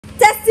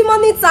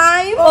testimony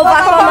time.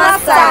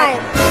 Overcomers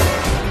time.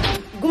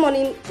 Good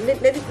morning,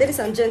 ladies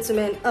and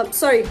gentlemen.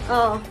 Sorry.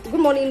 Good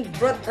morning,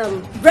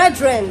 brethren.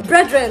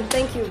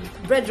 Thank you,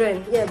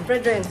 brethren. Yeah,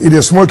 brethren. It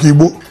is smoky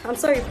book. I'm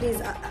sorry,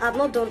 please. I've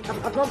not done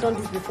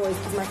this before.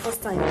 It's my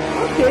first time.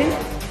 Okay.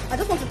 I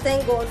just want to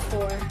thank God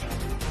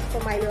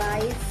for my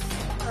life.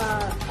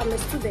 I'm a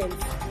student.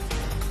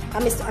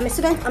 I'm a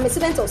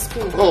student of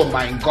school. Oh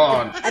my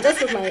God! I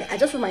just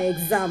wrote my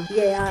exam.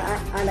 Yeah,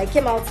 and I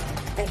came out.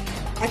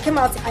 I came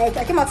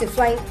out in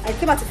flying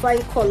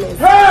colors.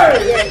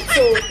 Hey! Yeah,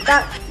 so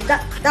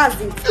that's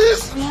it.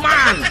 This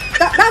man!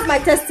 That's my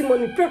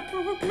testimony.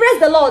 Praise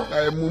the Lord.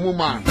 Mumu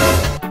man.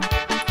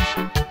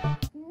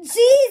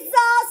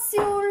 Jesus,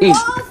 you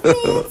love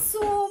me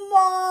too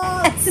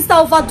much. Sister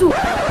Ovadu,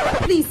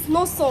 please,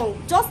 no song.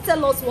 Just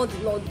tell us what the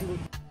Lord do.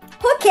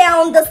 Okay,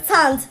 I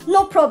understand.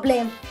 No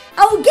problem.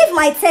 I will give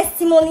my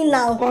testimony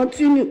now.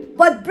 Continue.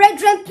 But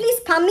brethren, please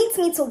permit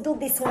me to do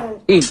this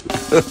one.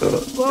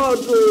 God,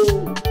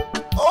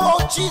 Oh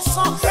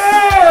Jesus!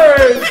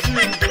 Hey,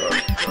 Jesus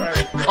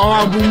Christ!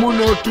 Oh, Mumu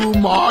know too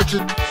much.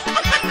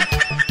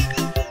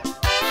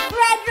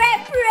 Brethren,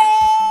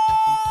 pray.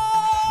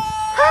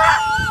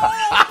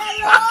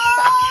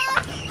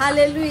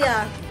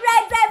 hallelujah.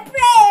 Brethren,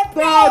 pray.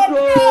 Praise the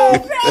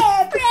Lord.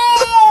 Brethren, pray.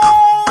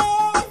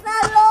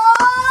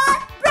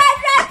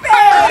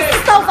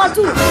 Sister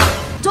Ovadu,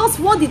 just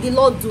what did the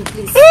Lord do,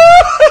 please?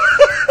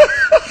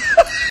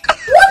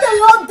 What the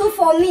Lord do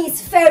for me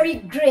is very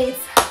great.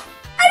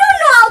 I don't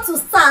know how to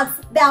start,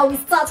 but I will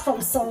start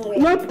from somewhere.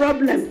 No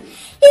problem.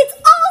 It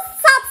all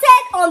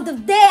started on the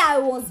day I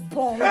was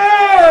born.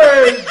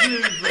 Hey,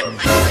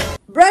 Jesus!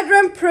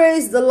 Brethren,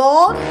 praise the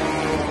Lord.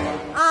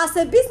 As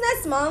a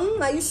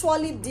businessman, I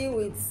usually deal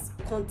with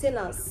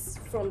containers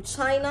from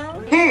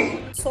China,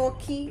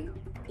 Turkey.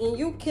 In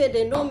UK,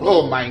 they know me.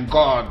 Oh my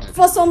God!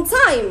 For some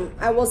time,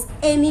 I was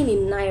earning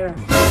in naira,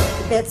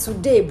 but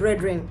today,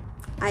 brethren,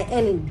 I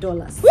earn in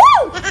dollars.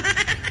 Woo!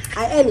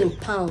 I earn in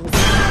pounds.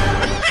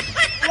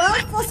 Well,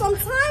 for some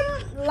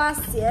time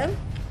last year,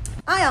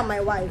 I and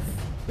my wife,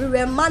 we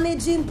were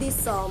managing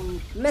this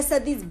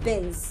Mercedes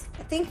Benz,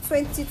 I think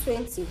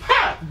 2020.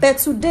 But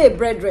today,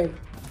 brethren,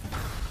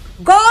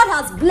 God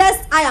has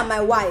blessed I and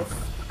my wife,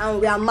 and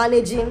we are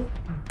managing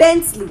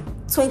Bentley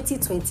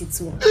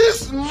 2022.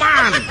 This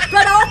man!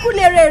 Brother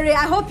Okunere,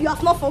 I hope you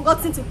have not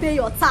forgotten to pay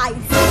your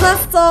tithes.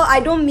 Pastor, I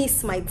don't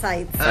miss my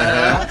tithes.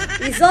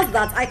 It's just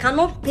that I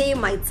cannot pay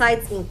my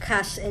tithes in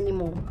cash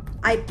anymore.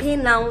 I pay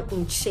now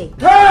in check.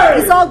 Hey!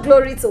 It's all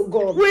glory to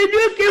God. Will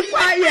you keep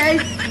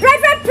quiet?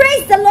 Brethren,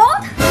 praise the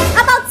Lord.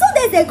 About 2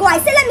 days ago, I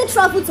said let me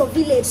travel to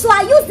village. So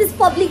I used this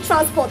public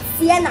transport,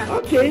 Sienna.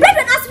 Okay.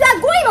 Brethren, as we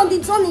are going on the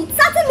journey,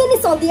 30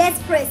 minutes on the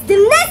express, the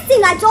next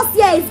thing I just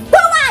hear is boom!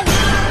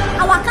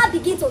 Our car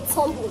began to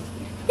tumble.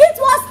 It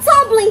was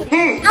tumbling.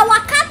 Our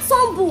car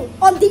tumbled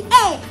on the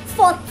air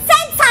for 10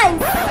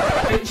 times.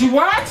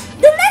 What?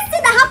 The next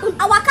thing that happened,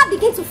 our car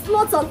began to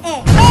float on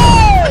air.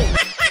 Hey!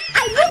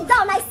 I look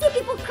down, I see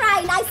people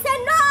crying. I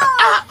said no.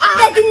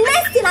 Then the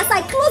next thing, as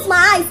I close my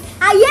eyes,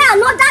 I hear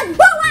another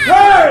boom.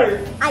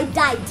 Hey! I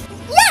died.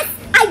 Yes,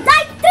 I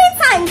died 3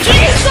 times.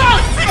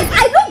 Jesus!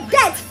 I look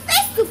dead,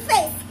 face to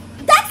face.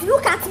 Death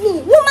look at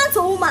me, woman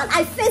to woman.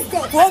 I face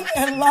death. What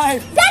a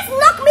life! Death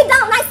knocked me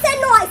down. I said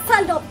no, I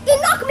stand up. He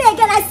knocked me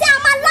again. I say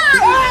I'm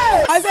alive.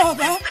 Hey! I said,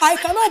 okay, I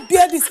cannot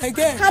bear this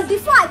again. And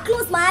before I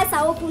close my eyes,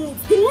 I open it.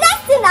 The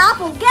next thing that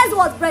happened, guess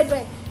what,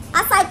 brethren?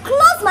 As I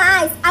close my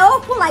eyes, I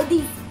open like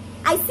this.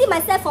 I see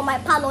myself on my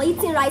parlor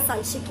eating rice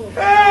and chicken.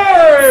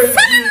 Hey!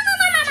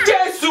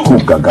 Jesus!